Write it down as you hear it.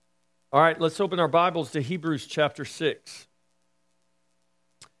All right, let's open our Bibles to Hebrews chapter 6.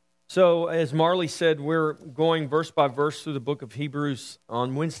 So, as Marley said, we're going verse by verse through the book of Hebrews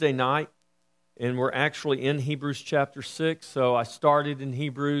on Wednesday night, and we're actually in Hebrews chapter 6. So, I started in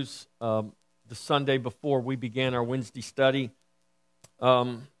Hebrews the Sunday before we began our Wednesday study.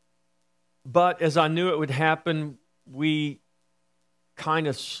 But as I knew it would happen, we kind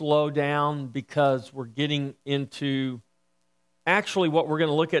of slow down because we're getting into actually what we're going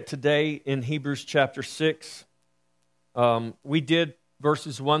to look at today in Hebrews chapter 6. We did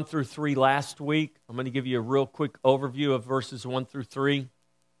verses 1 through 3 last week. I'm going to give you a real quick overview of verses 1 through 3.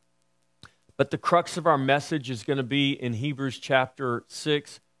 But the crux of our message is going to be in Hebrews chapter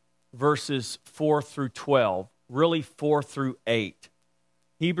 6, verses 4 through 12, really 4 through 8.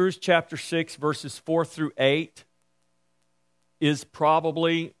 Hebrews chapter 6, verses 4 through 8 is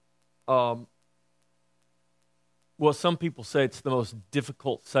probably, some people say it's the most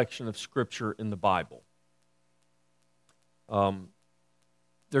difficult section of Scripture in the Bible.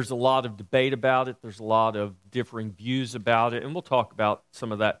 There's a lot of debate about it. There's a lot of differing views about it, and we'll talk about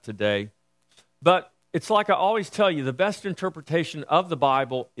some of that today. But it's like I always tell you, the best interpretation of the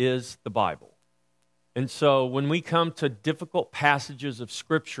Bible is the Bible. And so when we come to difficult passages of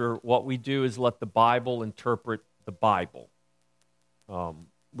Scripture, what we do is let the Bible interpret the Bible.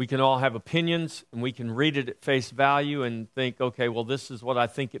 We can all have opinions, and we can read it at face value and think, okay, well, this is what I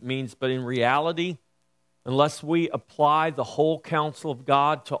think it means. But in reality, unless we apply the whole counsel of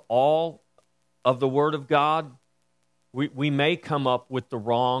God to all of the Word of God, we may come up with the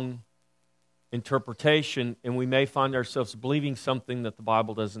wrong interpretation, and we may find ourselves believing something that the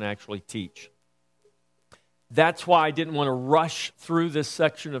Bible doesn't actually teach. That's why I didn't want to rush through this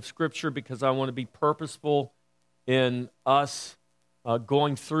section of Scripture, because I want to be purposeful in us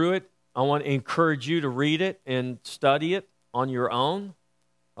going through it. I want to encourage you to read it and study it on your own,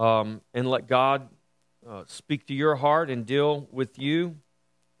 and let God speak to your heart and deal with you.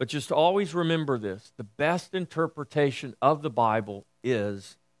 But just always remember this: the best interpretation of the Bible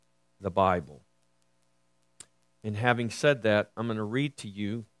is the Bible. And having said that, I'm going to read to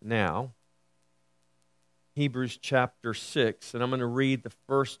you now Hebrews chapter 6, and I'm going to read the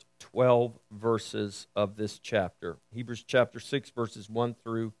first 12 verses of this chapter. Hebrews chapter 6, verses 1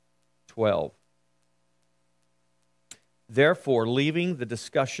 through 12. Therefore, leaving the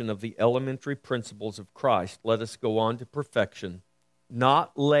discussion of the elementary principles of Christ, let us go on to perfection,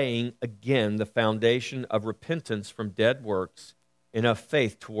 not laying again the foundation of repentance from dead works and of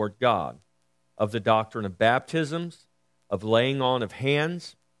faith toward God, of the doctrine of baptisms, of laying on of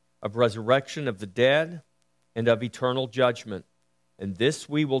hands, of resurrection of the dead, and of eternal judgment. And this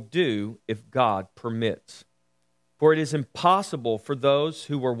we will do if God permits. For it is impossible for those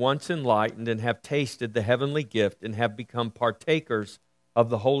who were once enlightened and have tasted the heavenly gift and have become partakers of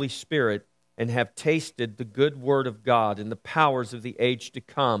the Holy Spirit and have tasted the good word of God and the powers of the age to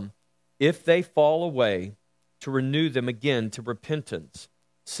come, if they fall away, to renew them again to repentance,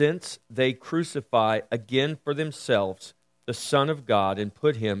 since they crucify again for themselves the Son of God and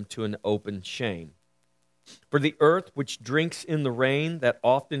put him to an open shame. For the earth which drinks in the rain that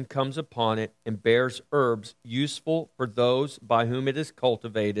often comes upon it and bears herbs useful for those by whom it is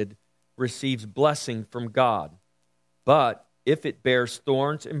cultivated receives blessing from God. But if it bears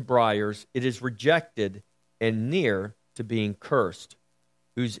thorns and briars, it is rejected and near to being cursed,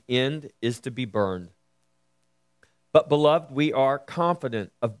 whose end is to be burned. But, beloved, we are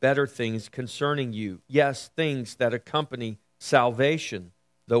confident of better things concerning you, yes, things that accompany salvation,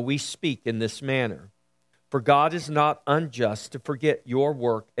 though we speak in this manner. For God is not unjust to forget your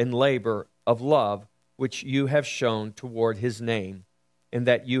work and labor of love which you have shown toward his name, and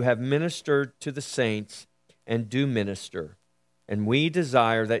that you have ministered to the saints and do minister. And we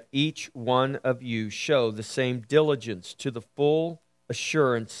desire that each one of you show the same diligence to the full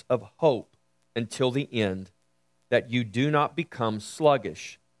assurance of hope until the end, that you do not become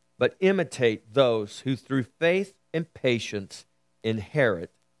sluggish, but imitate those who through faith and patience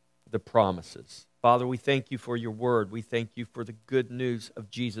inherit the promises. Father, we thank you for your word. We thank you for the good news of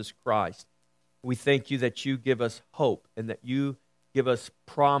Jesus Christ. We thank you that you give us hope and that you give us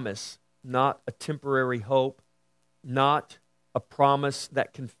promise, not a temporary hope, not a promise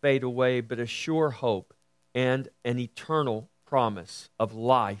that can fade away, but a sure hope and an eternal promise of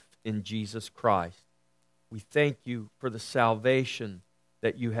life in Jesus Christ. We thank you for the salvation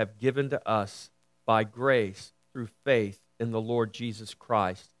that you have given to us by grace through faith in the Lord Jesus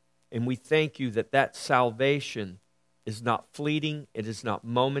Christ. And we thank you that that salvation is not fleeting, it is not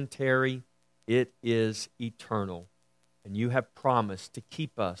momentary, it is eternal. And you have promised to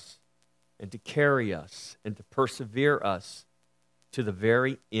keep us and to carry us and to persevere us to the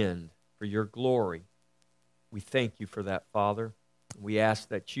very end. for your glory. We thank you for that, Father. We ask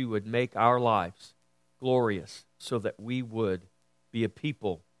that you would make our lives glorious so that we would be a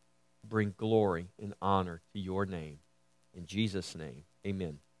people who bring glory and honor to your name. In Jesus' name,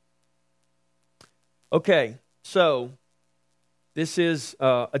 amen. Okay, so this is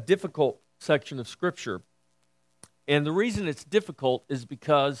a difficult section of Scripture. And the reason it's difficult is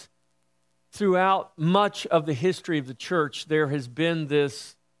because throughout much of the history of the church, there has been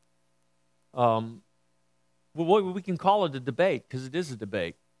this, we can call it a debate, because it is a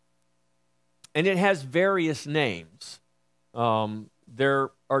debate. And it has various names.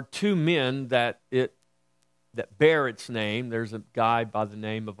 There are two men that bear its name. There's a guy by the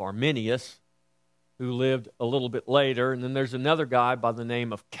name of Arminius, who lived a little bit later, and then there's another guy by the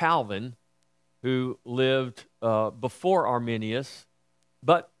name of Calvin, who lived before Arminius.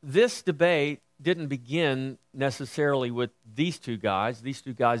 But this debate didn't begin necessarily with these two guys. These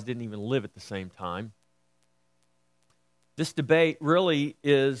two guys didn't even live at the same time. This debate really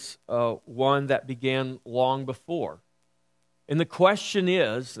is one that began long before. And the question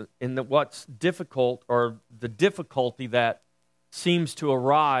is, what's difficult, or the difficulty that seems to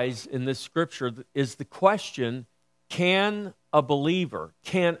arise in this scripture, is the question, can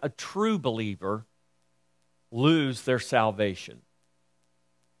a true believer lose their salvation?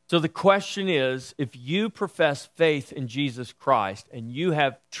 So the question is, if you profess faith in Jesus Christ and you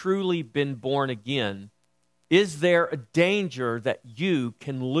have truly been born again, is there a danger that you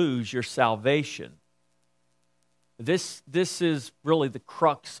can lose your salvation? This is really the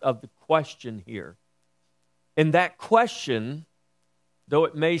crux of the question here. And that question, though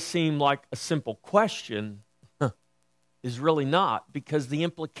it may seem like a simple question, is really not, because the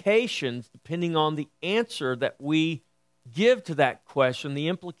implications, depending on the answer that we give to that question, the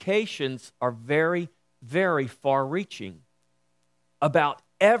implications are very, very far-reaching about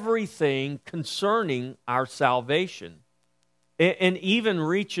everything concerning our salvation, and even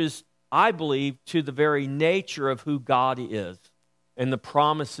reaches, I believe, to the very nature of who God is and the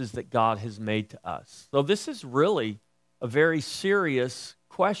promises that God has made to us. So this is really a very serious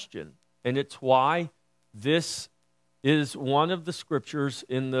question, and it's why this is one of the scriptures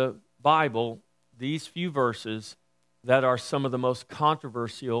in the Bible, these few verses, that are some of the most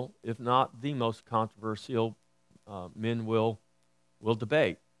controversial, if not the most controversial, men will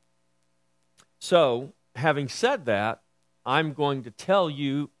debate. So, having said that, I'm going to tell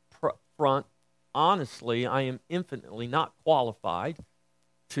you front, honestly, I am infinitely not qualified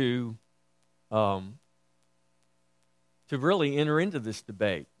to really enter into this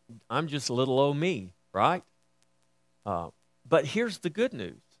debate. I'm just a little old me, right? But here's the good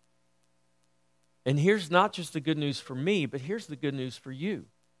news. And here's not just the good news for me, but here's the good news for you.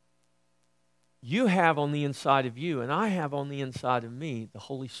 You have on the inside of you, and I have on the inside of me, the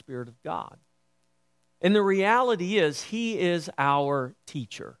Holy Spirit of God. And the reality is, He is our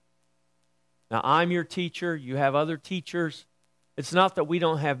teacher. Now, I'm your teacher. You have other teachers. It's not that we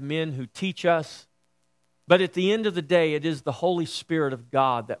don't have men who teach us, but at the end of the day, it is the Holy Spirit of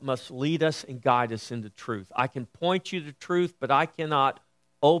God that must lead us and guide us into truth. I can point you to truth, but I cannot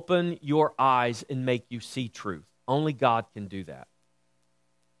open your eyes and make you see truth. Only God can do that.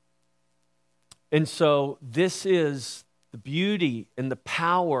 And so this is the beauty and the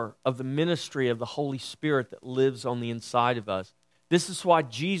power of the ministry of the Holy Spirit that lives on the inside of us. This is why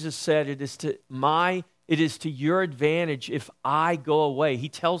Jesus said it is to your advantage if I go away. He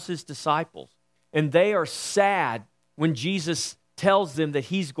tells His disciples, and they are sad when Jesus tells them that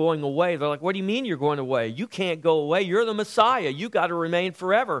He's going away. They're like, what do you mean you're going away? You can't go away. You're the Messiah. You got to remain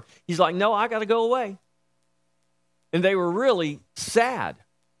forever. He's like, no, I got to go away. And they were really sad.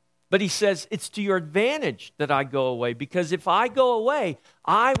 But He says, it's to your advantage that I go away, because if I go away,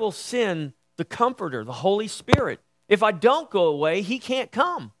 I will send the Comforter, the Holy Spirit. If I don't go away, He can't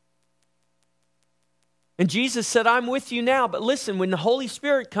come. And Jesus said, I'm with you now. But listen, when the Holy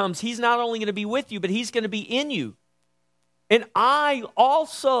Spirit comes, He's not only going to be with you, but He's going to be in you. And I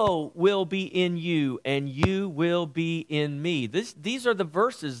also will be in you, and you will be in me. These are the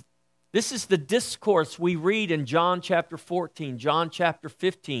verses. This is the discourse we read in John chapter 14, John chapter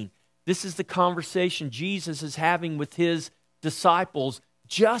 15. This is the conversation Jesus is having with His disciples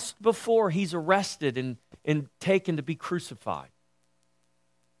just before He's arrested and taken to be crucified.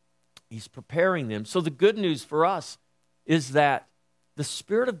 He's preparing them. So the good news for us is that the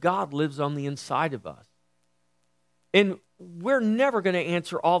Spirit of God lives on the inside of us. And we're never going to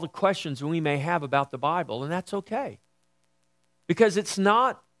answer all the questions we may have about the Bible, and that's okay. Because it's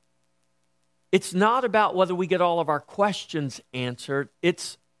not about whether we get all of our questions answered.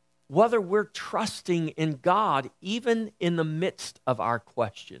 It's whether we're trusting in God even in the midst of our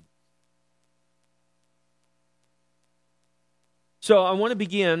questions. So I want to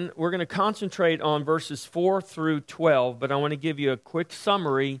begin. We're going to concentrate on verses 4 through 12, but I want to give you a quick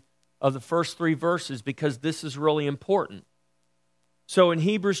summary of the first 3 verses because this is really important. So in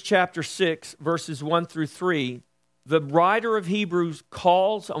Hebrews chapter 6, verses 1 through 3, the writer of Hebrews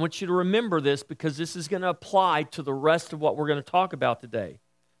calls, I want you to remember this because this is going to apply to the rest of what we're going to talk about today.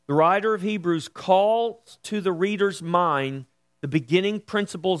 The writer of Hebrews calls to the reader's mind the beginning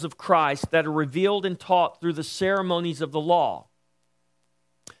principles of Christ that are revealed and taught through the ceremonies of the law.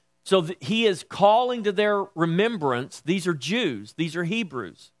 So he is calling to their remembrance. These are Jews. These are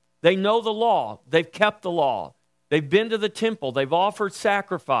Hebrews. They know the law. They've kept the law. They've been to the temple. They've offered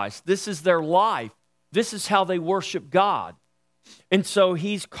sacrifice. This is their life. This is how they worship God. And so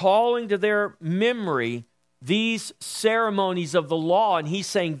he's calling to their memory these ceremonies of the law. And he's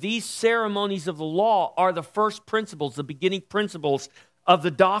saying these ceremonies of the law are the first principles, the beginning principles of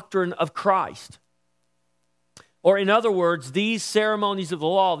the doctrine of Christ. Or in other words, these ceremonies of the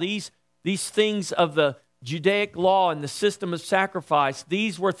law, these things of the Judaic law and the system of sacrifice,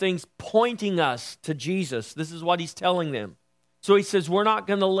 these were things pointing us to Jesus. This is what he's telling them. So he says, we're not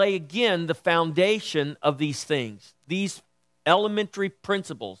going to lay again the foundation of these things, these elementary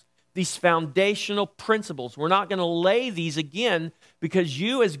principles, these foundational principles. We're not going to lay these again because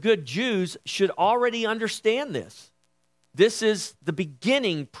you as good Jews should already understand this. This is the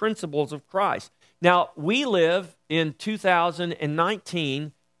beginning principles of Christ. Now, we live in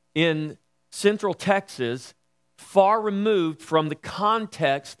 2019 in Central Texas, far removed from the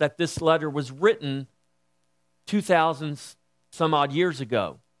context that this letter was written 2,000 some odd years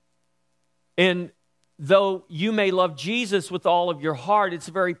ago. And though you may love Jesus with all of your heart, it's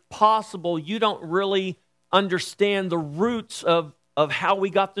very possible you don't really understand the roots of how we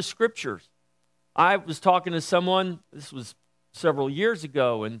got the Scriptures. I was talking to someone, this was several years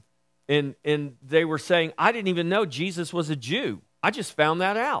ago, and they were saying, I didn't even know Jesus was a Jew. I just found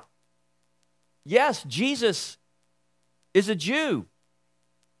that out. Yes, Jesus is a Jew.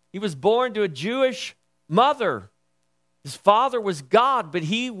 He was born to a Jewish mother. His father was God, but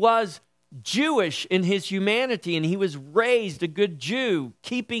he was Jewish in his humanity, and he was raised a good Jew,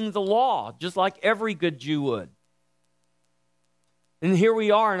 keeping the law, just like every good Jew would. And here we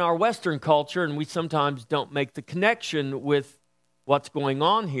are in our Western culture, and we sometimes don't make the connection with what's going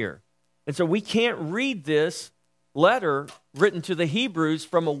on here. And so we can't read this letter written to the Hebrews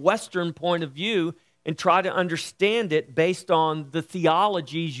from a Western point of view and try to understand it based on the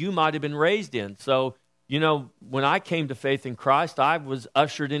theologies you might have been raised in. So, you know, when I came to faith in Christ, I was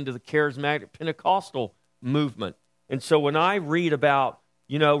ushered into the charismatic Pentecostal movement. And so when I read about,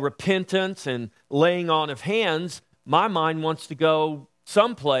 you know, repentance and laying on of hands, my mind wants to go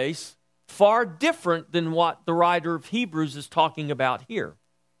someplace far different than what the writer of Hebrews is talking about here.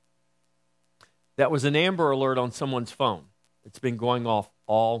 That was an Amber Alert on someone's phone. It's been going off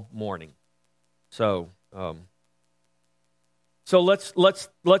all morning. So let's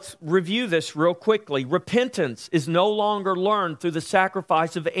review this real quickly. Repentance is no longer learned through the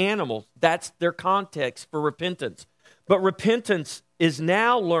sacrifice of animals. That's their context for repentance. But repentance is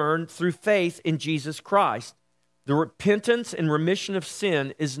now learned through faith in Jesus Christ. The repentance and remission of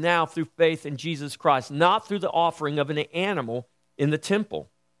sin is now through faith in Jesus Christ, not through the offering of an animal in the temple.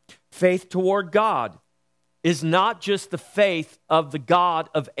 Faith toward God is not just the faith of the God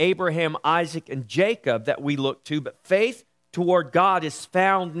of Abraham, Isaac, and Jacob that we look to, but faith toward God is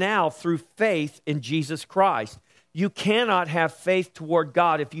found now through faith in Jesus Christ. You cannot have faith toward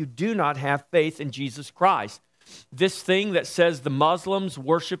God if you do not have faith in Jesus Christ. This thing that says the Muslims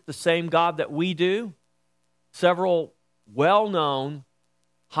worship the same God that we do, several well-known,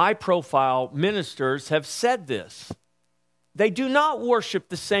 high-profile ministers have said this. They do not worship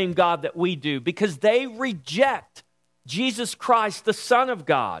the same God that we do because they reject Jesus Christ, the Son of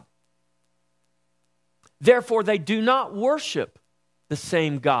God. Therefore, they do not worship the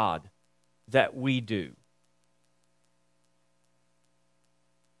same God that we do.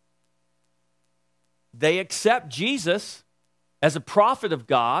 They accept Jesus as a prophet of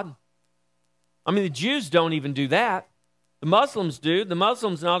God. I mean, the Jews don't even do that. The Muslims do. The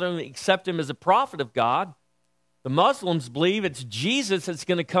Muslims not only accept him as a prophet of God, the Muslims believe it's Jesus that's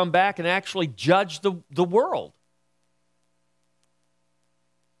going to come back and actually judge the world.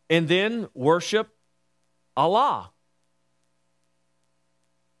 And then worship Allah.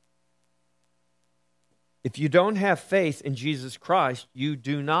 If you don't have faith in Jesus Christ, you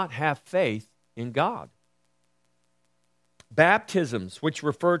do not have faith in God. Baptisms, which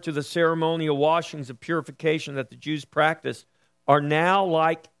refer to the ceremonial washings of purification that the Jews practice, are now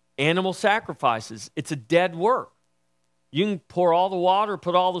like animal sacrifices. It's a dead work. You can pour all the water,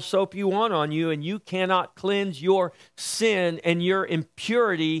 put all the soap you want on you, and you cannot cleanse your sin and your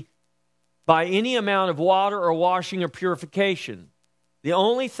impurity by any amount of water or washing or purification. The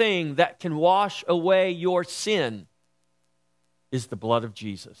only thing that can wash away your sin is the blood of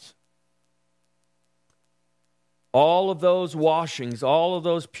Jesus. All of those washings, all of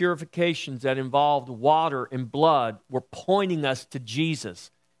those purifications that involved water and blood were pointing us to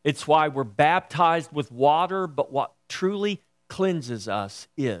Jesus. It's why we're baptized with water, but what truly cleanses us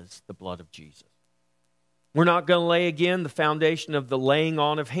is the blood of Jesus. We're not going to lay again the foundation of the laying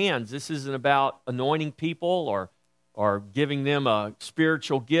on of hands. This isn't about anointing people or giving them a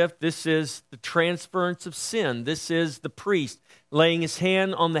spiritual gift. This is the transference of sin. This is the priest laying his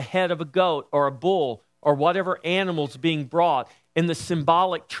hand on the head of a goat or a bull or whatever animal's being brought, and the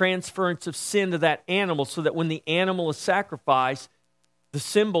symbolic transference of sin to that animal, so that when the animal is sacrificed, the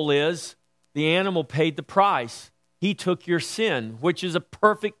symbol is the animal paid the price. He took your sin, which is a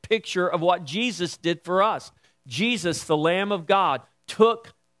perfect picture of what Jesus did for us. Jesus, the Lamb of God,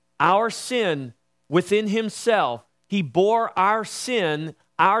 took our sin within himself. He bore our sin.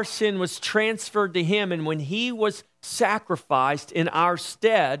 Our sin was transferred to him, and when he was sacrificed in our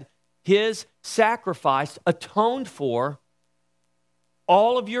stead, his sacrifice atoned for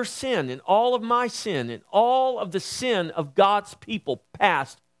all of your sin and all of my sin and all of the sin of God's people,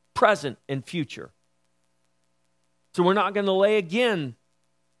 past, present, and future. So we're not going to lay again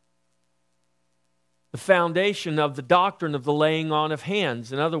the foundation of the doctrine of the laying on of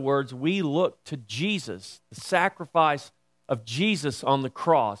hands. In other words, we look to Jesus, the sacrifice of Jesus on the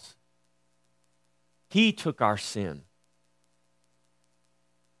cross. He took our sin.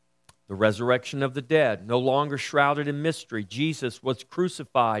 The resurrection of the dead, no longer shrouded in mystery. Jesus was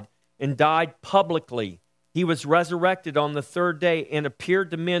crucified and died publicly. He was resurrected on the third day and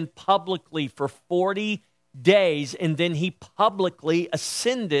appeared to men publicly for 40 days, and then he publicly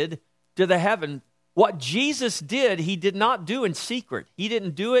ascended to the heaven. What Jesus did, he did not do in secret. He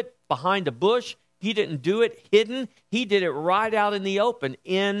didn't do it behind a bush. He didn't do it hidden. He did it right out in the open,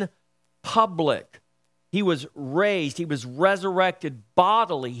 in public. He was raised. He was resurrected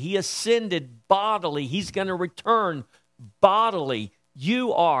bodily. He ascended bodily. He's going to return bodily.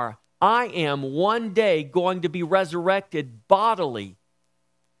 You are, I am one day going to be resurrected bodily.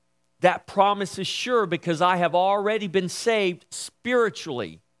 That promise is sure because I have already been saved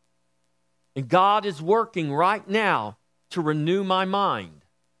spiritually. And God is working right now to renew my mind.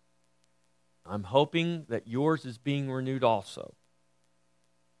 I'm hoping that yours is being renewed also.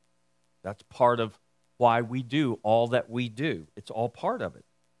 That's part of why we do all that we do. It's all part of it.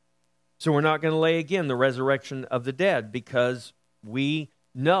 So we're not going to lay again the resurrection of the dead because we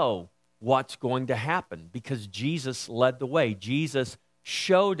know what's going to happen, because Jesus led the way. Jesus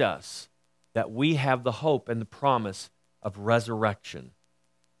showed us that we have the hope and the promise of resurrection.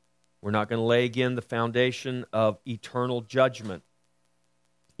 We're not going to lay again the foundation of eternal judgment.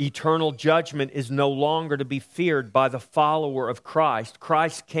 Eternal judgment is no longer to be feared by the follower of Christ.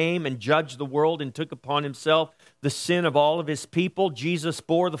 Christ came and judged the world and took upon himself the sin of all of his people. Jesus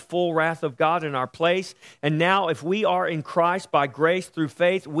bore the full wrath of God in our place. And now if we are in Christ by grace through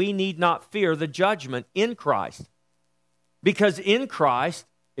faith, we need not fear the judgment in Christ. Because in Christ,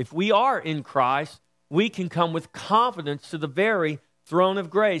 if we are in Christ, we can come with confidence to the very throne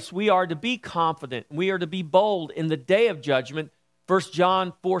of grace. We are to be confident. We are to be bold in the day of judgment. 1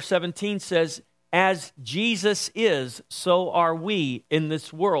 John 4:17 says, as Jesus is, so are we in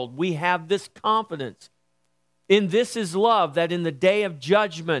this world. We have this confidence. In this is love, that in the day of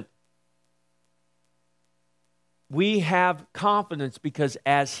judgment, we have confidence because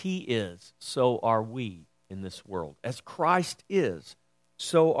as he is, so are we in this world. As Christ is,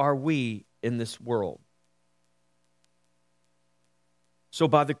 so are we in this world. So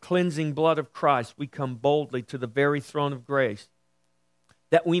by the cleansing blood of Christ, we come boldly to the very throne of grace,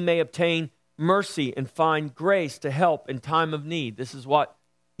 that we may obtain mercy and find grace to help in time of need. This is what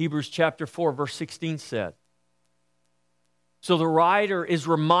Hebrews chapter 4, verse 16 said. So the writer is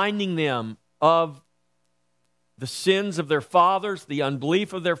reminding them of the sins of their fathers, the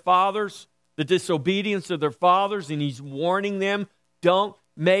unbelief of their fathers, the disobedience of their fathers, and he's warning them, don't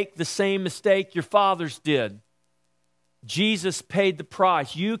make the same mistake your fathers did. Jesus paid the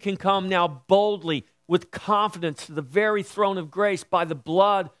price. You can come now boldly with confidence to the very throne of grace by the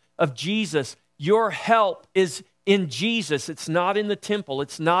blood of Jesus. Your help is in Jesus. It's not in the temple.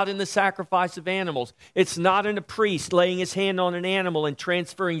 It's not in the sacrifice of animals. It's not in a priest laying his hand on an animal and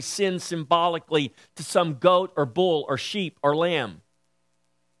transferring sin symbolically to some goat or bull or sheep or lamb.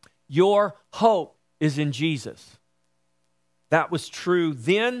 Your hope is in Jesus. That was true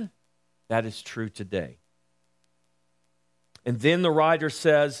then. That is true today. And then the writer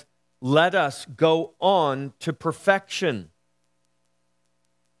says, let us go on to perfection.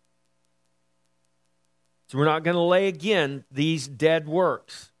 So we're not going to lay again these dead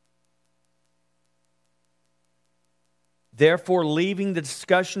works. Therefore, leaving the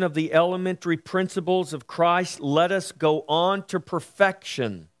discussion of the elementary principles of Christ, let us go on to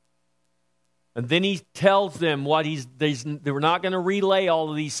perfection. And then he tells them what they were not going to relay all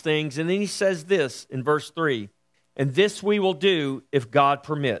of these things. And then he says this in verse 3, and this we will do if God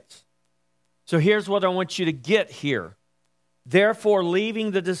permits. So here's what I want you to get here. Therefore,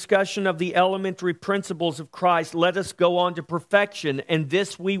 leaving the discussion of the elementary principles of Christ, let us go on to perfection, and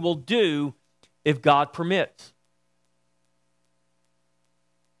this we will do if God permits.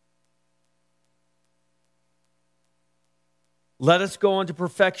 Let us go on to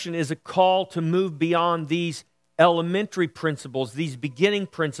perfection is a call to move beyond these elementary principles, these beginning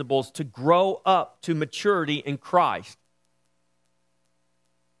principles, to grow up to maturity in Christ.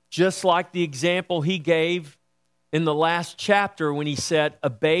 Just like the example he gave in the last chapter when he said, a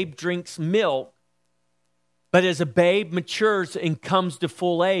babe drinks milk, but as a babe matures and comes to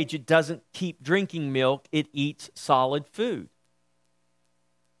full age, it doesn't keep drinking milk, it eats solid food.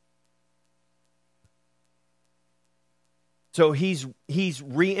 So he's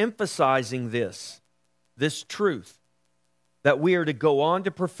re-emphasizing this truth, that we are to go on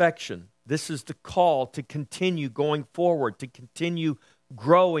to perfection. This is the call to continue going forward, to continue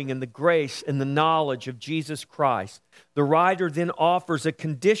growing in the grace and the knowledge of Jesus Christ. The writer then offers a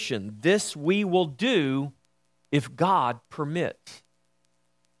condition. This we will do if God permits.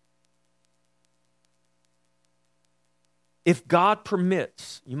 If God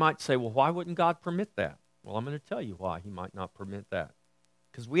permits, you might say, well, why wouldn't God permit that? Well, I'm going to tell you why he might not permit that.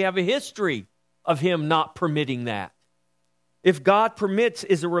 Because we have a history of him not permitting that. If God permits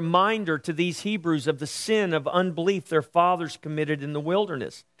is a reminder to these Hebrews of the sin of unbelief their fathers committed in the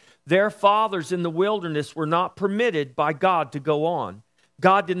wilderness. Their fathers in the wilderness were not permitted by God to go on.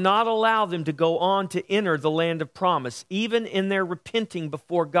 God did not allow them to go on to enter the land of promise. Even in their repenting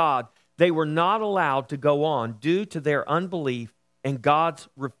before God, they were not allowed to go on due to their unbelief and God's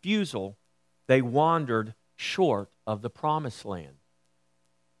refusal. They wandered short of the promised land.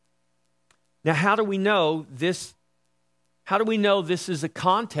 Now, how do we know this? How do we know this is a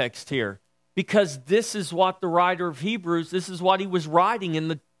context here? Because this is what the writer of Hebrews, this is what he was writing in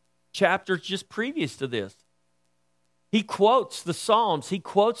the chapters just previous to this. He quotes the Psalms, he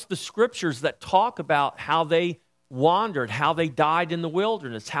quotes the scriptures that talk about how they wandered, how they died in the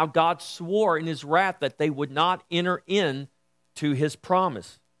wilderness, how God swore in his wrath that they would not enter into his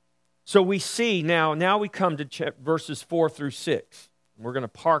promise. So we see now we come to verses 4 through 6. We're going to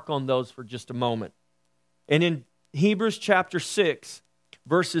park on those for just a moment. And in Hebrews chapter 6,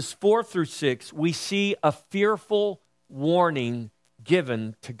 verses 4 through 6, we see a fearful warning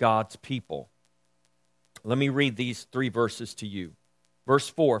given to God's people. Let me read these 3 verses to you. Verse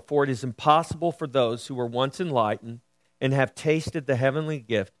 4, for it is impossible for those who were once enlightened and have tasted the heavenly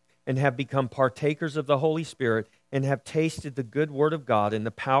gift and have become partakers of the Holy Spirit and have tasted the good word of God and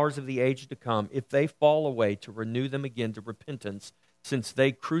the powers of the age to come, if they fall away, to renew them again to repentance, since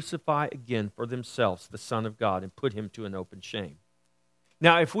they crucify again for themselves the Son of God and put him to an open shame.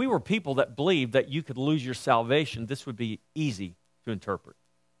 Now, if we were people that believed that you could lose your salvation, this would be easy to interpret.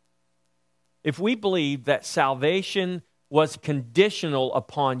 If we believed that salvation was conditional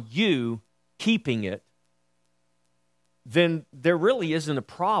upon you keeping it, then there really isn't a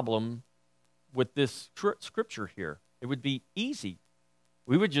problem with this scripture here. It would be easy.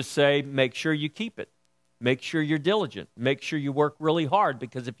 We would just say, make sure you keep it. Make sure you're diligent. Make sure you work really hard,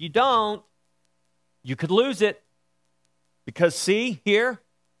 because if you don't, you could lose it. Because see, here.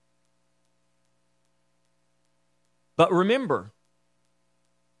 But remember,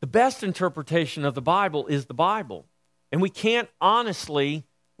 the best interpretation of the Bible is the Bible. And we can't honestly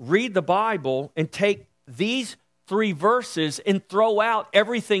read the Bible and take these 3 verses and throw out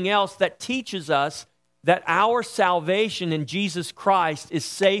everything else that teaches us that our salvation in Jesus Christ is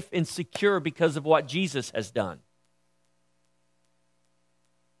safe and secure because of what Jesus has done.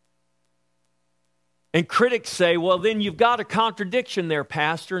 And critics say, well, then you've got a contradiction there,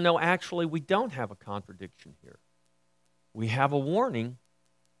 Pastor. No, actually, we don't have a contradiction here. We have a warning.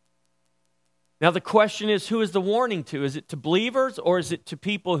 Now, the question is, who is the warning to? Is it to believers, or is it to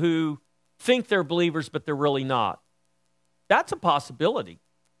people who think they're believers but they're really not? That's a possibility.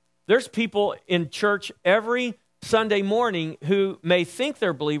 There's people in church every Sunday morning who may think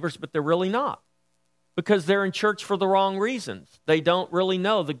they're believers, but they're really not, because they're in church for the wrong reasons. They don't really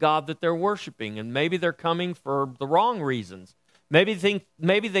know the God that they're worshiping, and maybe they're coming for the wrong reasons. Maybe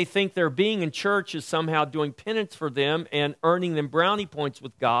they think their being in church is somehow doing penance for them and earning them brownie points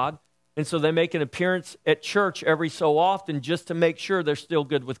with God. And so they make an appearance at church every so often just to make sure they're still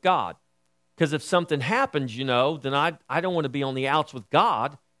good with God. Because if something happens, then I don't want to be on the outs with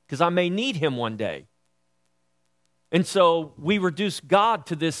God because I may need him one day. And so we reduce God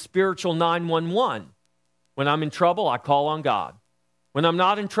to this spiritual 911. When I'm in trouble, I call on God. When I'm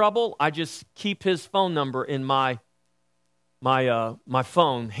not in trouble, I just keep his phone number in my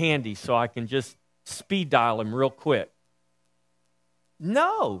phone handy so I can just speed dial him real quick.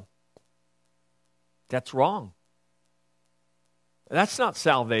 No. That's wrong. That's not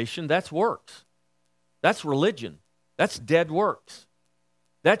salvation. That's works. That's religion. That's dead works.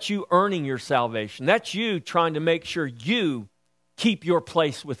 That's you earning your salvation. That's you trying to make sure you keep your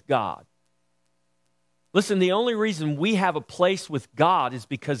place with God. Listen, the only reason we have a place with God is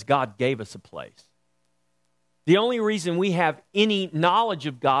because God gave us a place. The only reason we have any knowledge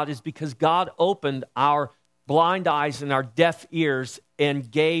of God is because God opened our blind eyes and our deaf ears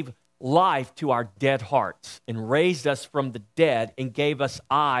and gave life to our dead hearts and raised us from the dead and gave us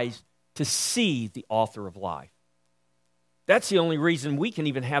eyes to see the author of life. That's the only reason we can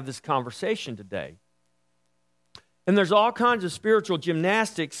even have this conversation today. And there's all kinds of spiritual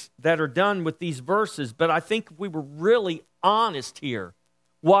gymnastics that are done with these verses, but I think if we were really honest here,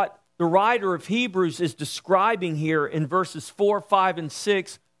 what the writer of Hebrews is describing here in verses 4, 5, and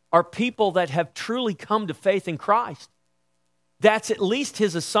 6 are people that have truly come to faith in Christ. That's at least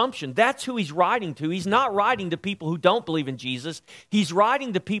his assumption. That's who he's writing to. He's not writing to people who don't believe in Jesus. He's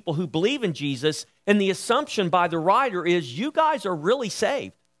writing to people who believe in Jesus, and the assumption by the writer is you guys are really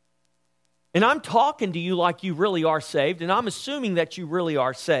saved. And I'm talking to you like you really are saved, and I'm assuming that you really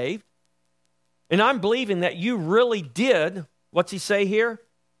are saved. And I'm believing that you really did, what's he say here?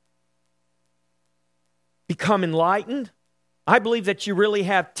 Become enlightened. I believe that you really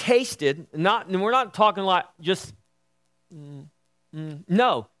have tasted, and we're not talking like just,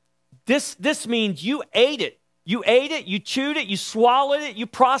 no. This means you ate it. You ate it, you chewed it, you swallowed it, you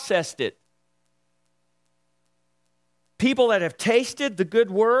processed it. People that have tasted the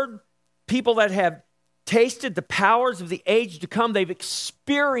good word, people that have tasted the powers of the age to come, they've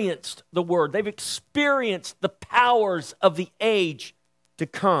experienced the word. They've experienced the powers of the age to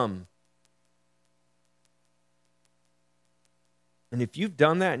come. And if you've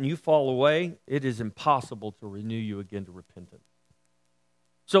done that and you fall away, it is impossible to renew you again to repentance.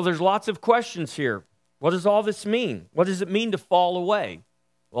 So there's lots of questions here. What does all this mean? What does it mean to fall away?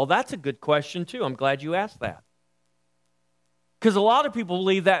 Well, that's a good question too. I'm glad you asked that. Because a lot of people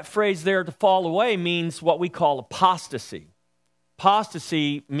believe that phrase there, to fall away, means what we call apostasy.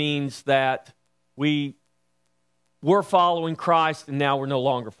 Apostasy means that we were following Christ and now we're no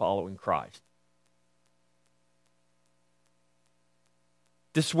longer following Christ.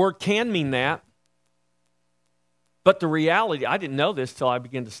 This word can mean that, but the reality, I didn't know this till I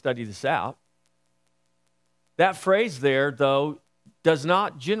began to study this out. That phrase there, though, does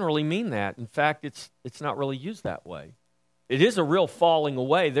not generally mean that. In fact, it's not really used that way. It is a real falling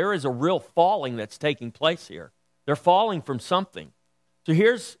away. There is a real falling that's taking place here. They're falling from something. So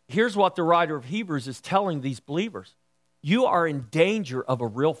here's what the writer of Hebrews is telling these believers. You are in danger of a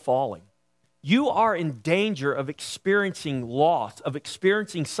real falling. You are in danger of experiencing loss, of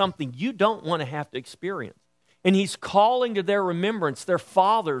experiencing something you don't want to have to experience. And he's calling to their remembrance their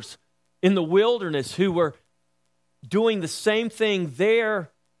fathers in the wilderness who were doing the same thing they're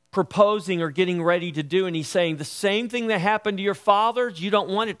proposing or getting ready to do. And he's saying the same thing that happened to your fathers, you don't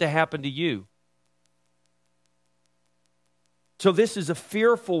want it to happen to you. So this is a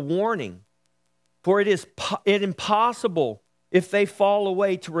fearful warning, for it is impossible if they fall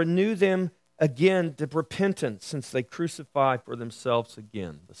away to renew them again to repentance, since they crucify for themselves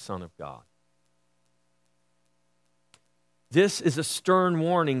again the Son of God. This is a stern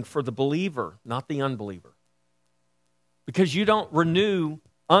warning for the believer, not the unbeliever. Because you don't renew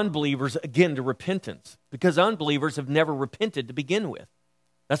unbelievers again to repentance, because unbelievers have never repented to begin with.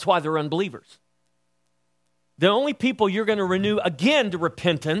 That's why they're unbelievers. The only people you're going to renew again to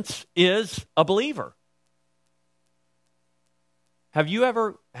repentance is a believer. Have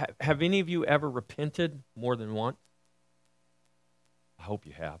any of you ever repented more than once? I hope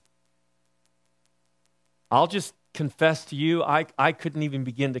you have. I'll just confess to you, I couldn't even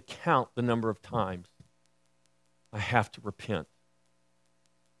begin to count the number of times I have to repent.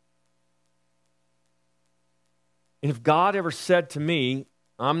 And if God ever said to me,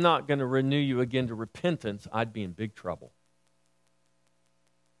 I'm not going to renew you again to repentance, I'd be in big trouble.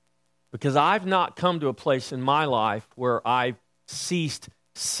 Because I've not come to a place in my life where I've ceased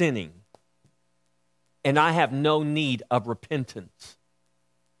sinning. and I have no need of repentance.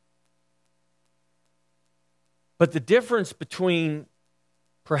 But the difference between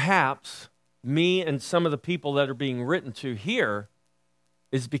perhaps me and some of the people that are being written to here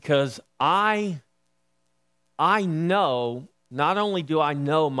is because I know, not only do I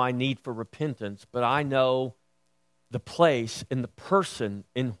know my need for repentance, but I know the place and the person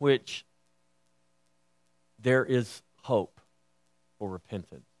in which there is hope for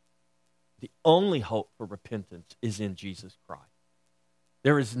repentance. The only hope for repentance is in Jesus Christ.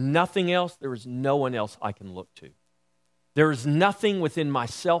 There is nothing else, there is no one else I can look to. There is nothing within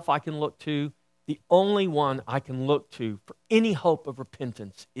myself I can look to. The only one I can look to for any hope of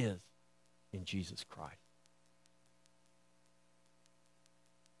repentance is in Jesus Christ.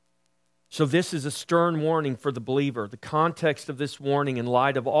 So this is a stern warning for the believer. The context of this warning, in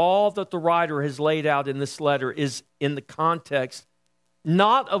light of all that the writer has laid out in this letter, is in the context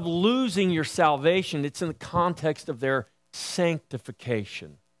not of losing your salvation, it's in the context of their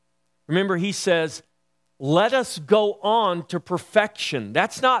sanctification. Remember, he says, let us go on to perfection.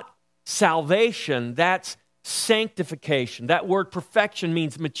 That's not salvation, that's sanctification. That word perfection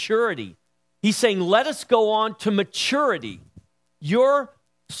means maturity. He's saying, let us go on to maturity. Your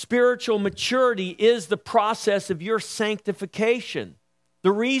spiritual maturity is the process of your sanctification.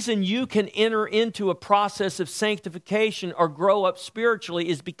 The reason you can enter into a process of sanctification or grow up spiritually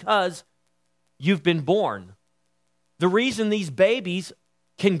is because you've been born. The reason these babies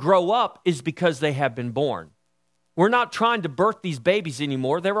can grow up is because they have been born. We're not trying to birth these babies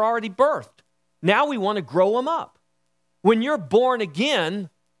anymore. They were already birthed. Now we want to grow them up. When you're born again,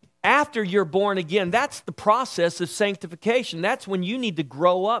 after you're born again, that's the process of sanctification. That's when you need to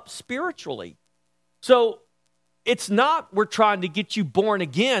grow up spiritually. So it's not we're trying to get you born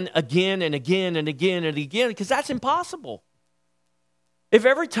again and again and again, because that's impossible. If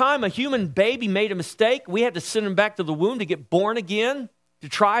every time a human baby made a mistake, we had to send him back to the womb to get born again, to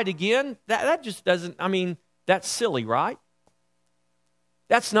try it again, that just doesn't, that's silly, right?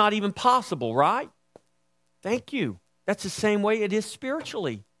 That's not even possible, right? Thank you. That's the same way it is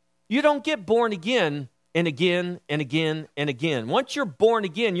spiritually. You don't get born again and again and again and again. Once you're born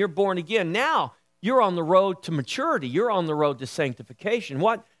again, you're born again. Now you're on the road to maturity. You're on the road to sanctification.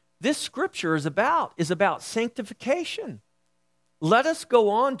 What this scripture is about sanctification. Let us go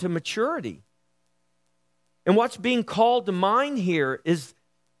on to maturity. And what's being called to mind here is,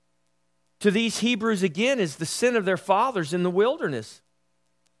 to these Hebrews again, is the sin of their fathers in the wilderness.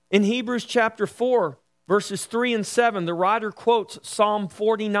 In Hebrews chapter 4, verses 3 and 7, the writer quotes Psalm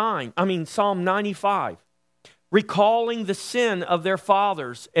 95, recalling the sin of their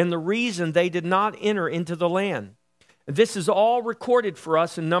fathers and the reason they did not enter into the land. This is all recorded for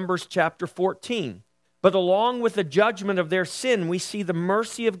us in Numbers chapter 14. But along with the judgment of their sin, we see the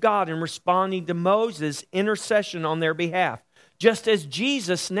mercy of God in responding to Moses' intercession on their behalf, just as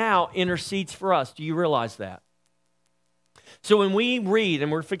Jesus now intercedes for us. Do you realize that? So when we read,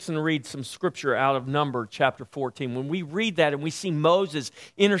 and we're fixing to read some scripture out of Numbers chapter 14, when we read that and we see Moses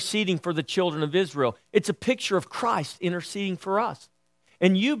interceding for the children of Israel, it's a picture of Christ interceding for us.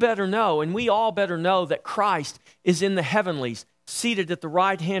 And you better know, and we all better know, that Christ is in the heavenlies, seated at the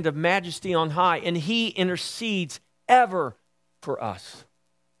right hand of majesty on high, and he intercedes ever for us.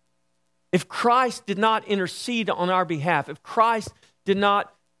 If Christ did not intercede on our behalf, if Christ did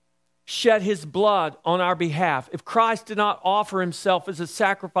not shed his blood on our behalf, if Christ did not offer himself as a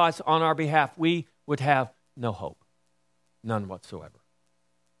sacrifice on our behalf, we would have no hope. None whatsoever.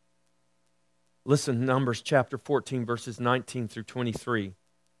 Listen, Numbers chapter 14, verses 19 through 23.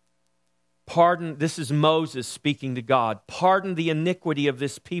 Pardon, this is Moses speaking to God. Pardon the iniquity of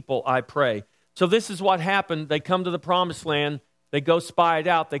this people, I pray. So this is what happened. They come to the promised land. They go spy it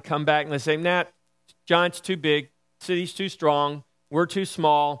out. They come back and they say, nah, giant's too big. City's too strong. We're too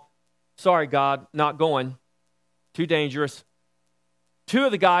small. Sorry, God, not going. Too dangerous. Two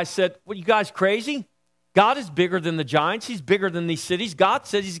of the guys said, what, you guys crazy? God is bigger than the giants. He's bigger than these cities. God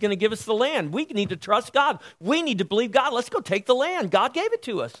says he's going to give us the land. We need to trust God. We need to believe God. Let's go take the land. God gave it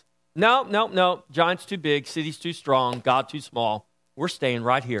to us. No. Giant's too big. City's too strong. God too small. We're staying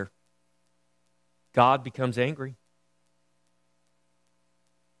right here. God becomes angry.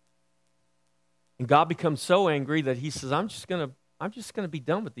 And God becomes so angry that he says, I'm just going to be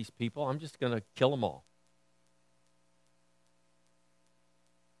done with these people. I'm just going to kill them all.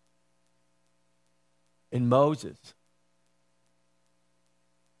 And Moses,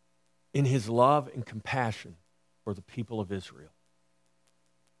 in his love and compassion for the people of Israel,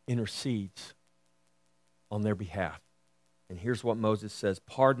 intercedes on their behalf. And here's what Moses says: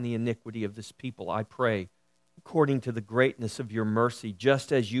 pardon the iniquity of this people, I pray, according to the greatness of your mercy,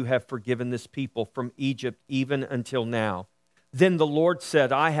 just as you have forgiven this people from Egypt even until now. Then the Lord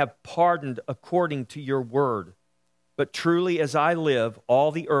said, I have pardoned according to your word. But truly as I live,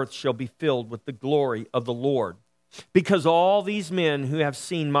 all the earth shall be filled with the glory of the Lord. Because all these men who have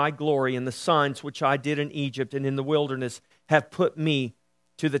seen my glory and the signs which I did in Egypt and in the wilderness have put me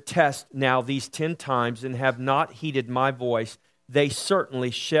to the test now these 10 times and have not heeded my voice, they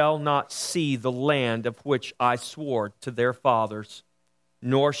certainly shall not see the land of which I swore to their fathers,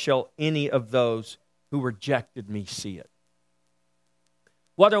 nor shall any of those who rejected me see it.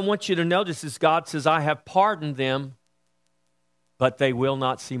 What I want you to notice is God says, I have pardoned them, but they will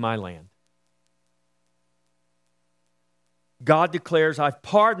not see my land. God declares, I've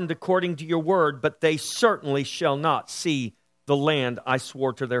pardoned according to your word, but they certainly shall not see the land I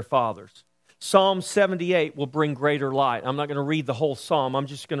swore to their fathers. Psalm 78 will bring greater light. I'm not going to read the whole psalm. I'm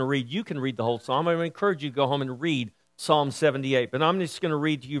just going to read. You can read the whole psalm. I'm going to encourage you to go home and read Psalm 78. But I'm just going to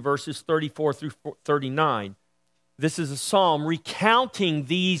read to you verses 34 through 39. This is a psalm recounting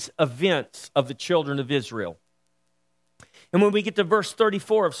these events of the children of Israel. And when we get to verse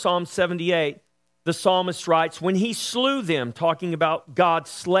 34 of Psalm 78, the psalmist writes, when he slew them, talking about God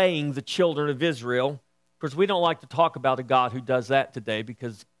slaying the children of Israel. Of course, we don't like to talk about a God who does that today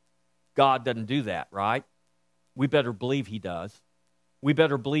because God doesn't do that, right? We better believe he does. We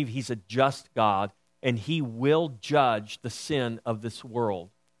better believe he's a just God and he will judge the sin of this world.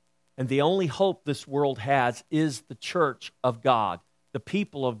 And the only hope this world has is the church of God, the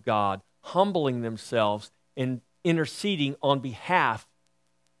people of God, humbling themselves and interceding on behalf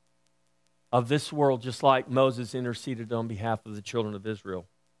of this world, just like Moses interceded on behalf of the children of Israel.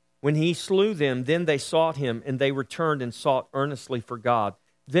 When he slew them, then they sought him, and they returned and sought earnestly for God.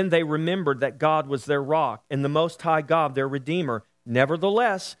 Then they remembered that God was their rock, and the Most High God their Redeemer.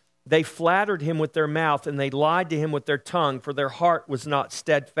 Nevertheless, they flattered him with their mouth, and they lied to him with their tongue, for their heart was not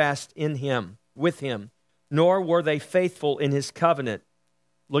steadfast in him, with him, nor were they faithful in his covenant.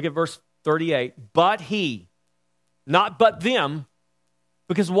 Look at verse 38. But he, not but them,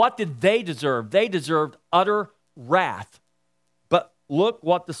 because what did they deserve? They deserved utter wrath. But look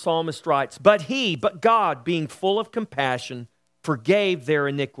what the psalmist writes. But God, being full of compassion, forgave their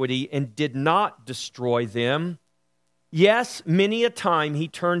iniquity and did not destroy them. Yes, many a time he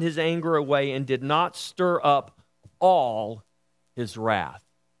turned his anger away and did not stir up all his wrath.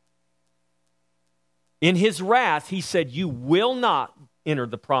 In his wrath, he said, you will not enter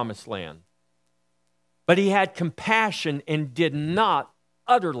the promised land. But he had compassion and did not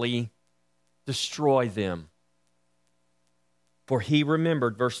utterly destroy them. For he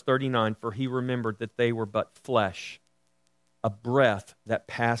remembered, verse 39, for he remembered that they were but flesh, a breath that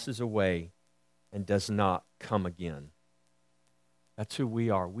passes away and does not come again. That's who we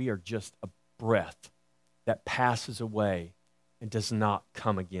are. We are just a breath that passes away and does not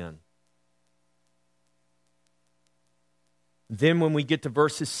come again. Then when we get to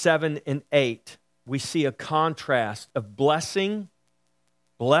verses 7 and 8, we see a contrast of blessing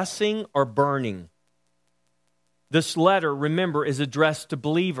or burning. This letter, remember, is addressed to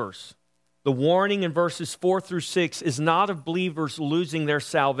believers. The warning in verses 4 through 6 is not of believers losing their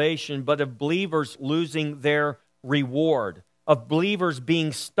salvation, but of believers losing their reward, of believers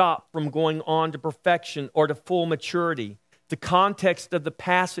being stopped from going on to perfection or to full maturity. The context of the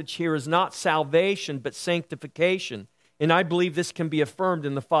passage here is not salvation, but sanctification. And I believe this can be affirmed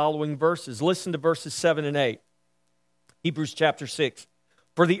in the following verses. Listen to verses 7 and 8. Hebrews chapter 6.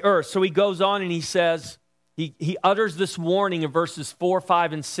 For the earth. So he goes on and he says, he utters this warning in verses 4,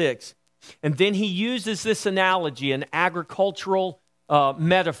 5, and 6. And then he uses this analogy, an agricultural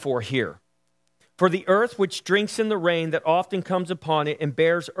metaphor here. For the earth which drinks in the rain that often comes upon it and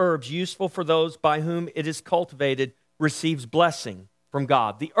bears herbs useful for those by whom it is cultivated receives blessing from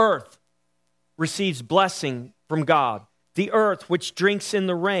God. The earth receives blessing from God. The earth which drinks in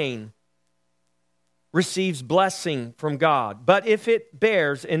the rain receives blessing from God. But if it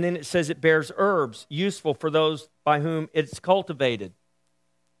bears, and then it says it bears herbs useful for those by whom it's cultivated.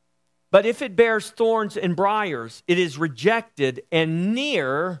 But if it bears thorns and briars, it is rejected and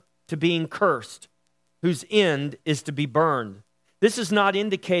near to being cursed, whose end is to be burned. This is not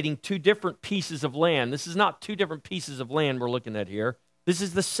indicating two different pieces of land. This is not two different pieces of land we're looking at here. This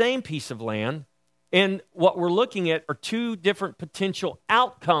is the same piece of land. And what we're looking at are two different potential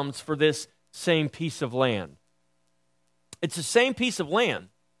outcomes for this same piece of land. It's the same piece of land.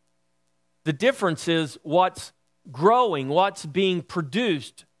 The difference is what's growing, what's being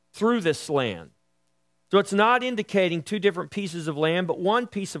produced through this land. So it's not indicating two different pieces of land, but one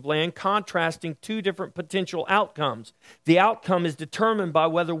piece of land contrasting two different potential outcomes. The outcome is determined by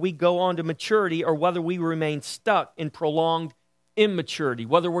whether we go on to maturity or whether we remain stuck in prolonged immaturity,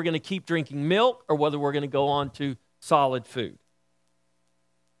 whether we're going to keep drinking milk or whether we're going to go on to solid food.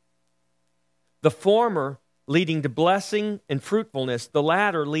 The former leading to blessing and fruitfulness, the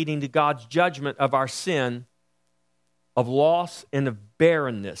latter leading to God's judgment of our sin, of loss and of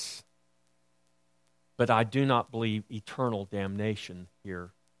barrenness. But I do not believe eternal damnation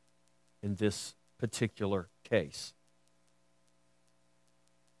here in this particular case.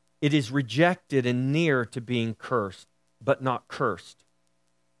 It is rejected and near to being cursed, but not cursed,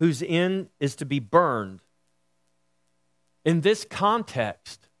 whose end is to be burned. In this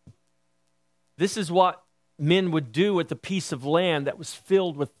context, this is what men would do with a piece of land that was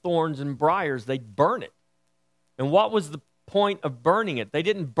filled with thorns and briars. They'd burn it. And what was the point of burning it? They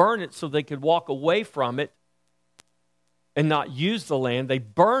didn't burn it so they could walk away from it and not use the land. They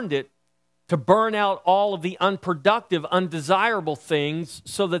burned it to burn out all of the unproductive, undesirable things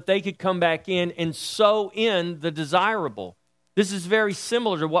so that they could come back in and sow in the desirable. This is very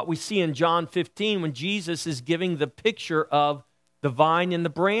similar to what we see in John 15 when Jesus is giving the picture of the vine and the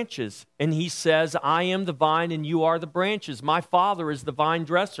branches. And he says, I am the vine and you are the branches. My Father is the vine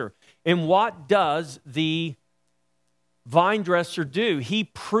dresser. And what does the vine dresser do? He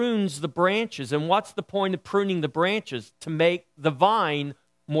prunes the branches. And what's the point of pruning the branches? To make the vine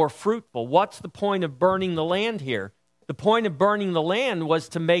more fruitful. What's the point of burning the land here? The point of burning the land was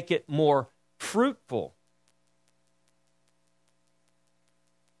to make it more fruitful.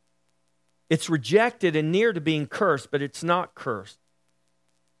 It's rejected and near to being cursed, but it's not cursed.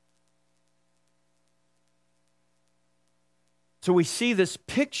 So we see this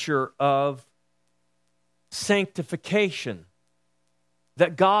picture of sanctification,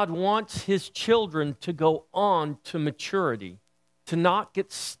 that God wants his children to go on to maturity, to not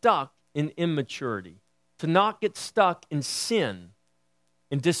get stuck in immaturity, to not get stuck in sin,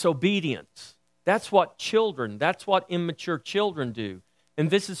 in disobedience. That's what immature children do. And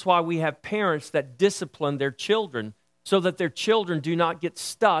this is why we have parents that discipline their children so that their children do not get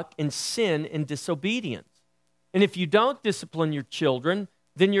stuck in sin and disobedience. And if you don't discipline your children,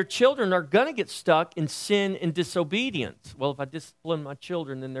 then your children are going to get stuck in sin and disobedience. Well, if I discipline my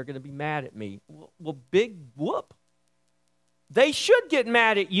children, then they're going to be mad at me. Well, big whoop. They should get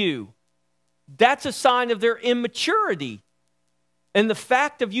mad at you. That's a sign of their immaturity. And the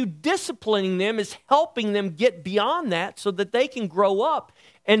fact of you disciplining them is helping them get beyond that so that they can grow up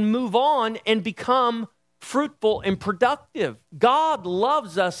and move on and become fruitful and productive. God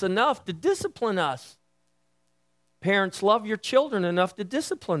loves us enough to discipline us. Parents, love your children enough to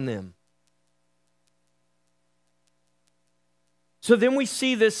discipline them. So then we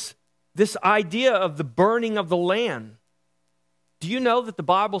see this idea of the burning of the land. Do you know that the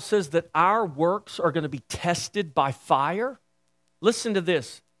Bible says that our works are going to be tested by fire? Listen to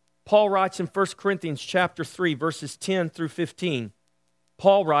this. Paul writes in 1 Corinthians chapter 3, verses 10 through 15.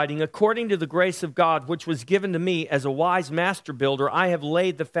 Paul writing, according to the grace of God, which was given to me as a wise master builder, I have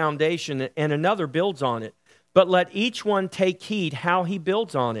laid the foundation and another builds on it. But let each one take heed how he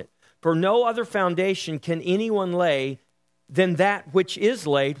builds on it. For no other foundation can anyone lay than that which is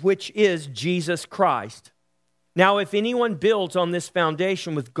laid, which is Jesus Christ. Now, if anyone builds on this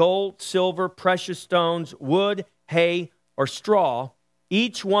foundation with gold, silver, precious stones, wood, hay, or straw,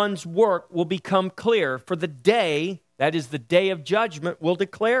 each one's work will become clear, for the day, that is the day of judgment, will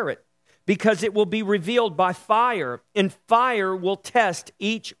declare it, because it will be revealed by fire, and fire will test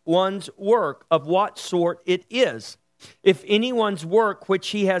each one's work of what sort it is. If anyone's work which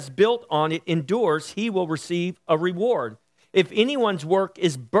he has built on it endures, he will receive a reward. If anyone's work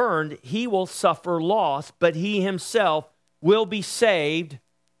is burned, he will suffer loss, but he himself will be saved,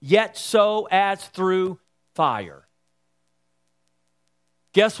 yet so as through fire.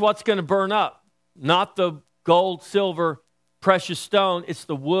 Guess what's going to burn up? Not the gold, silver, precious stone. It's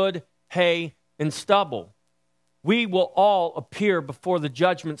the wood, hay, and stubble. We will all appear before the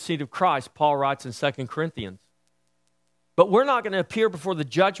judgment seat of Christ, Paul writes in 2 Corinthians. But we're not going to appear before the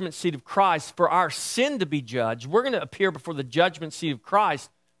judgment seat of Christ for our sin to be judged. We're going to appear before the judgment seat of Christ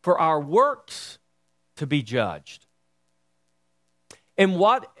for our works to be judged. And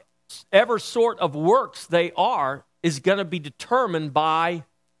whatever sort of works they are is going to be determined by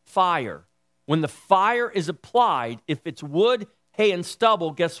fire. When the fire is applied, if it's wood, hay, and stubble,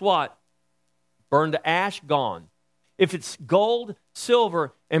 guess what? Burned to ash, gone. If it's gold,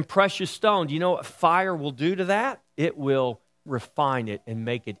 silver, and precious stone, do you know what fire will do to that? It will refine it and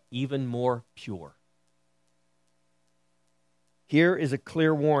make it even more pure. Here is a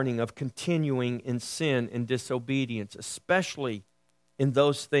clear warning of continuing in sin and disobedience, especially in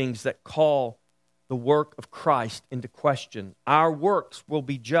those things that call the work of Christ into question. Our works will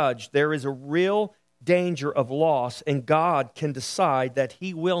be judged. There is a real danger of loss, and God can decide that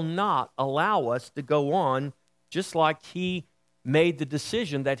He will not allow us to go on, just like He made the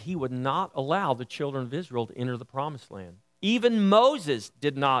decision that He would not allow the children of Israel to enter the promised land. Even Moses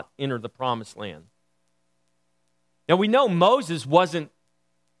did not enter the promised land. Now we know Moses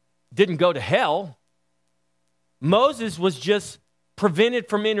didn't go to hell. Moses was just prevented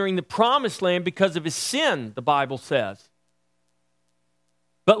from entering the promised land because of his sin, the Bible says.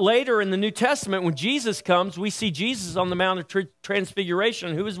 But later in the New Testament, when Jesus comes, we see Jesus on the Mount of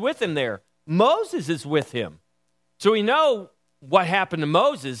Transfiguration. Who is with him there? Moses is with him. So we know what happened to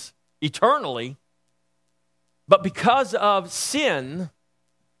Moses eternally. But because of sin,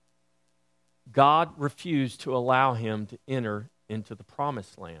 God refused to allow him to enter into the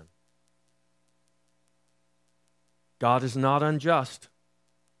promised land. God is not unjust.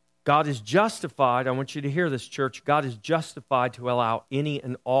 God is justified. I want you to hear this, church. God is justified to allow any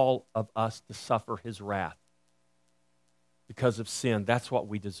and all of us to suffer His wrath because of sin. That's what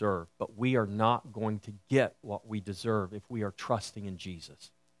we deserve. But we are not going to get what we deserve if we are trusting in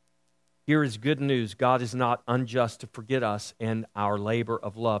Jesus. Here is good news. God is not unjust to forget us and our labor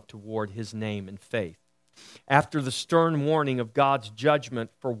of love toward His name and faith. After the stern warning of God's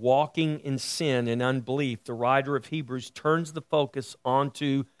judgment for walking in sin and unbelief, the writer of Hebrews turns the focus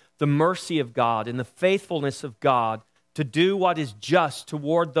onto the mercy of God and the faithfulness of God to do what is just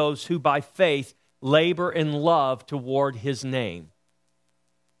toward those who by faith labor in love toward His name.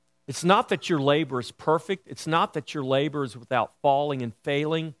 It's not that your labor is perfect. It's not that your labor is without falling and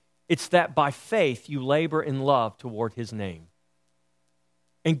failing. It's that by faith you labor in love toward His name.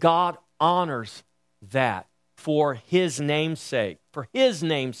 And God honors that for His name's sake,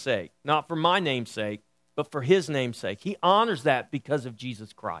 not for my name's sake, but for His name's sake. He honors that because of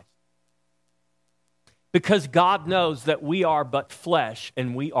Jesus Christ. Because God knows that we are but flesh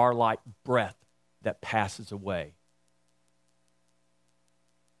and we are like breath that passes away.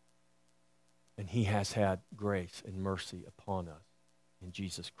 And He has had grace and mercy upon us in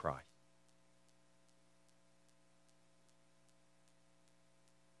Jesus Christ.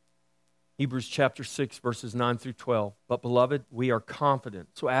 Hebrews chapter 6, verses 9 through 12. But beloved, we are confident.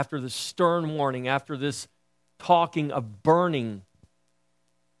 So after this stern warning, after this talking of burning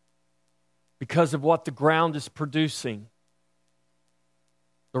because of what the ground is producing,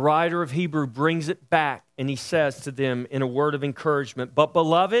 the writer of Hebrew brings it back and he says to them in a word of encouragement, but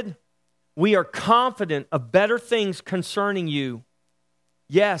beloved, we are confident of better things concerning you.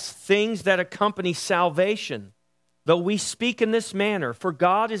 Yes, things that accompany salvation. Though we speak in this manner, for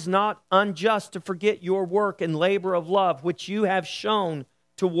God is not unjust to forget your work and labor of love, which you have shown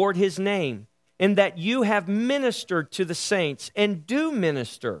toward His name, and that you have ministered to the saints and do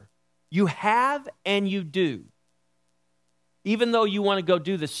minister. You have and you do. Even though you want to go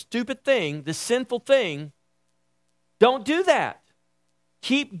do the stupid thing, the sinful thing, don't do that.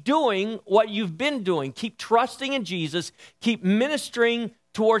 Keep doing what you've been doing. Keep trusting in Jesus. Keep ministering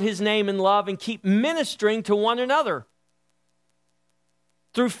toward His name in love, and keep ministering to one another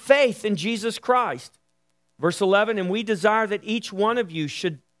through faith in Jesus Christ. Verse 11, and we desire that each one of you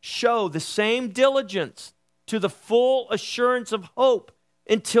should show the same diligence to the full assurance of hope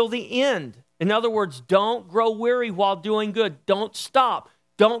until the end. In other words, don't grow weary while doing good. Don't stop.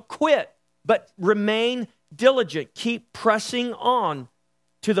 Don't quit, but remain diligent. Keep pressing on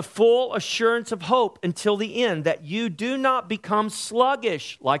to the full assurance of hope until the end, that you do not become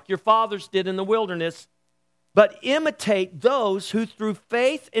sluggish like your fathers did in the wilderness, but imitate those who through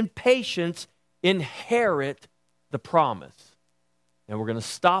faith and patience inherit the promise. Now we're going to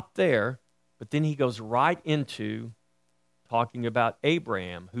stop there, but then he goes right into talking about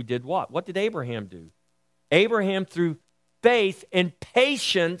Abraham, who did what? What did Abraham do? Abraham, through faith and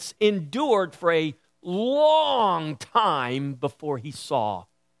patience, endured for a long time before he saw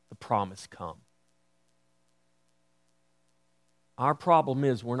the promise come. Our problem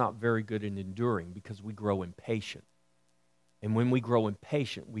is we're not very good in enduring because we grow impatient. And when we grow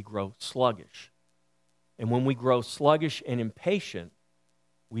impatient, we grow sluggish. And when we grow sluggish and impatient,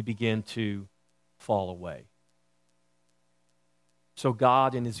 we begin to fall away. So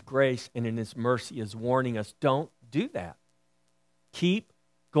God in His grace and in His mercy is warning us, don't do that. Keep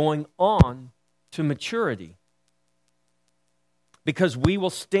going on to maturity. Because we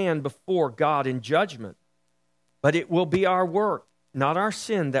will stand before God in judgment. But it will be our work, not our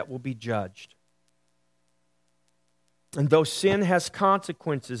sin, that will be judged. And though sin has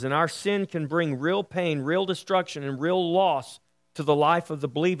consequences, and our sin can bring real pain, real destruction, and real loss to the life of the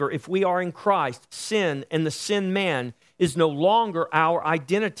believer. If we are in Christ, sin and the sin man is no longer our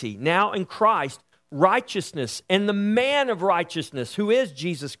identity. Now in Christ, righteousness and the man of righteousness, who is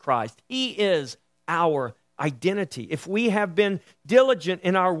Jesus Christ, he is our identity. If we have been diligent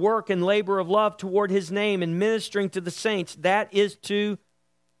in our work and labor of love toward his name and ministering to the saints, that's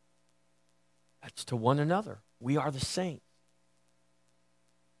to one another. We are the saints.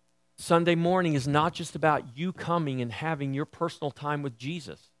 Sunday morning is not just about you coming and having your personal time with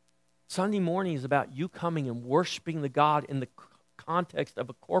Jesus. Sunday morning is about you coming and worshiping the God in the context of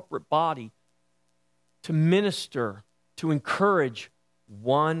a corporate body to minister, to encourage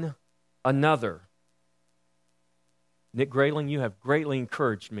one another. Nick Grayling, you have greatly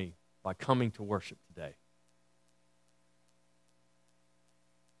encouraged me by coming to worship today.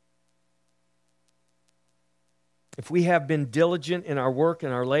 If we have been diligent in our work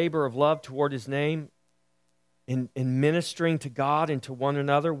and our labor of love toward his name, in ministering to God and to one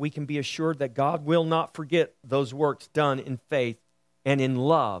another, we can be assured that God will not forget those works done in faith and in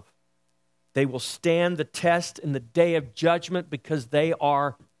love. They will stand the test in the day of judgment because they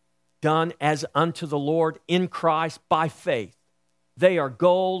are done as unto the Lord in Christ by faith. They are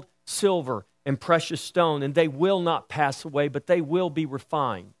gold, silver, and precious stone, and they will not pass away, but they will be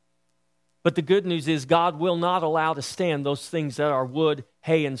refined. But the good news is God will not allow to stand those things that are wood,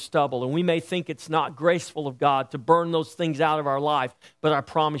 hay, and stubble. And we may think it's not graceful of God to burn those things out of our life, but I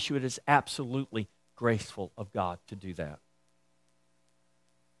promise you it is absolutely graceful of God to do that.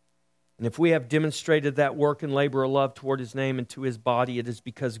 And if we have demonstrated that work and labor of love toward his name and to his body, it is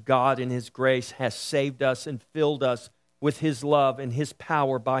because God in his grace has saved us and filled us with his love and his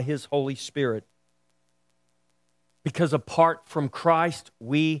power by his Holy Spirit. Because apart from Christ,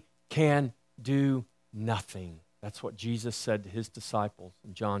 we can do nothing. That's what Jesus said to his disciples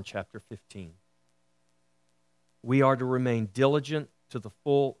in John chapter 15. We are to remain diligent to the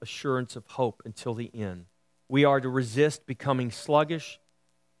full assurance of hope until the end. We are to resist becoming sluggish.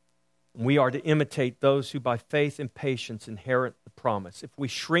 We are to imitate those who by faith and patience inherit the promise. If we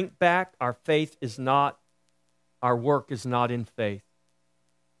shrink back, our work is not in faith.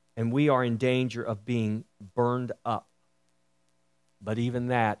 And we are in danger of being burned up. But even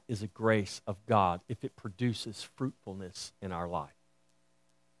that is a grace of God if it produces fruitfulness in our life.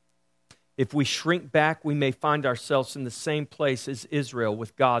 If we shrink back, we may find ourselves in the same place as Israel,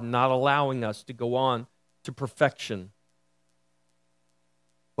 with God not allowing us to go on to perfection.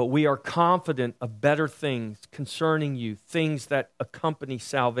 But we are confident of better things concerning you, things that accompany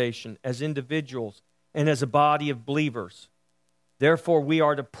salvation as individuals and as a body of believers. Therefore, we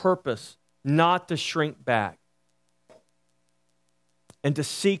are to purpose not to shrink back and to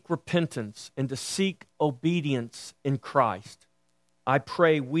seek repentance and to seek obedience in Christ. I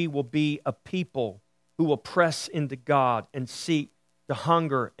pray we will be a people who will press into God and seek to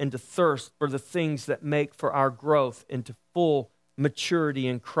hunger and to thirst for the things that make for our growth into full maturity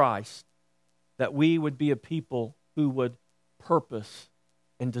in Christ, that we would be a people who would purpose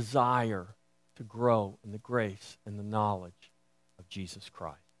and desire to grow in the grace and the knowledge of Jesus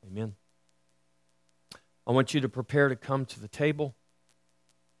Christ. Amen. I want you to prepare to come to the table.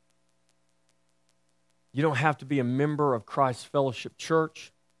 You don't have to be a member of Christ Fellowship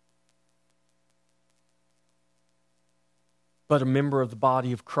Church, but a member of the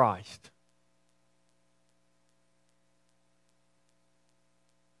body of Christ.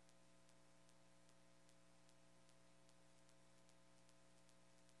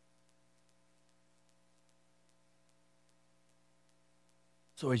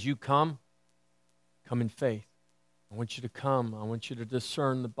 So as you come in faith. I want you to come. I want you to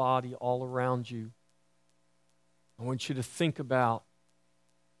discern the body all around you. I want you to think about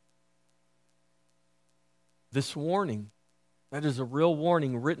this warning. That is a real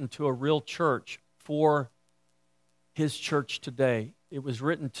warning written to a real church for his church today. It was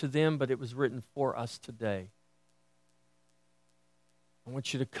written to them, but it was written for us today. I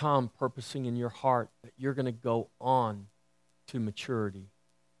want you to come purposing in your heart that you're going to go on to maturity.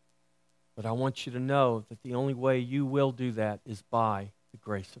 But I want you to know that the only way you will do that is by the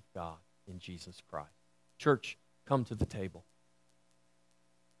grace of God in Jesus Christ. Church, come to the table.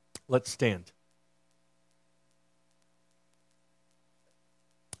 Let's stand.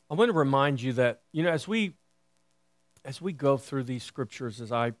 I want to remind you that, as we go through these scriptures,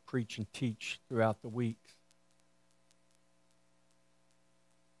 as I preach and teach throughout the weeks,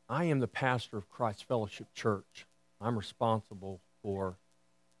 I am the pastor of Christ Fellowship Church. I'm responsible for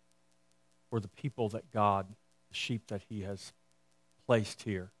the people that God, the sheep that He has placed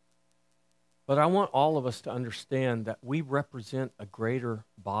here. But I want all of us to understand that we represent a greater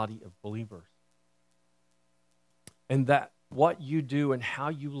body of believers. And that what you do and how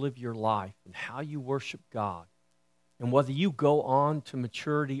you live your life and how you worship God, and whether you go on to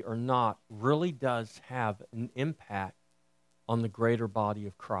maturity or not, really does have an impact on the greater body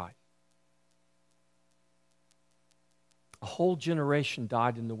of Christ. A whole generation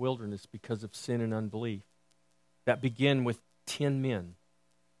died in the wilderness because of sin and unbelief. That began with 10 men.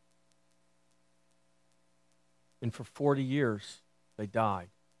 And for 40 years, they died.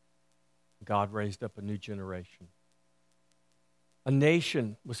 God raised up a new generation. A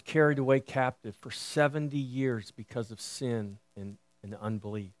nation was carried away captive for 70 years because of sin and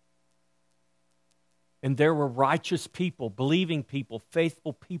unbelief. And there were righteous people, believing people,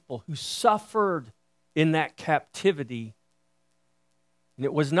 faithful people who suffered in that captivity. And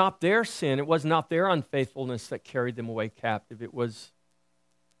it was not their sin, it was not their unfaithfulness that carried them away captive. It was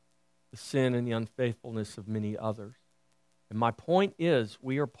the sin and the unfaithfulness of many others. And my point is,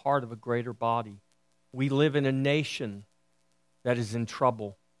 we are part of a greater body. We live in a nation that is in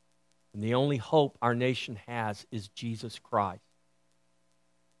trouble. And the only hope our nation has is Jesus Christ.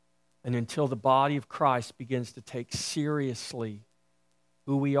 And until the body of Christ begins to take seriously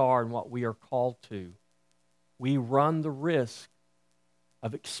who we are and what we are called to, we run the risk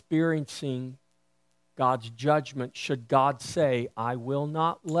of experiencing God's judgment should God say, I will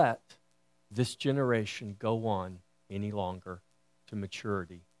not let this generation go on any longer to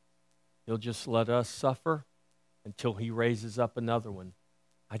maturity. He'll just let us suffer until He raises up another one.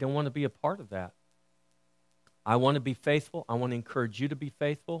 I don't want to be a part of that. I want to be faithful. I want to encourage you to be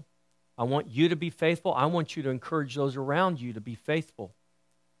faithful. I want you to be faithful. I want you to encourage those around you to be faithful.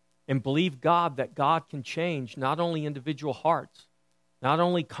 And believe God that God can change not only individual hearts, not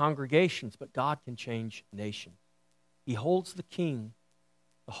only congregations, but God can change nations. He holds the king,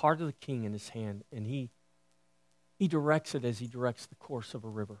 the heart of the king in His hand, and He directs it as He directs the course of a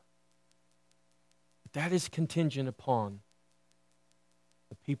river. But that is contingent upon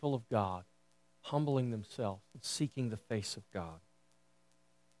the people of God humbling themselves and seeking the face of God.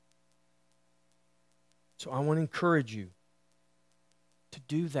 So I want to encourage you to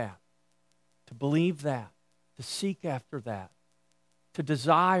do that, to believe that, to seek after that, to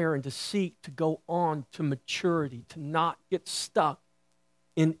desire and to seek to go on to maturity, to not get stuck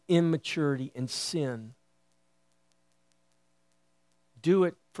in immaturity and sin. Do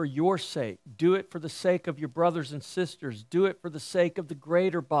it for your sake. Do it for the sake of your brothers and sisters. Do it for the sake of the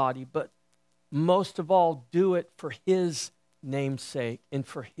greater body. But most of all, do it for His name's sake and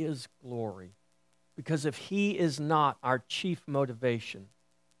for His glory. Because if He is not our chief motivation,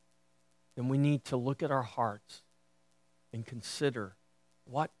 then we need to look at our hearts and consider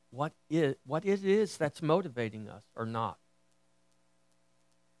what it is that's motivating us or not.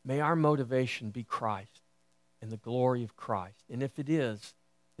 May our motivation be Christ and the glory of Christ. And if it is,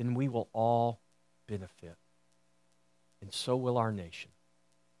 then we will all benefit. And so will our nation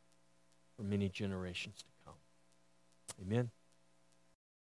for many generations to come. Amen.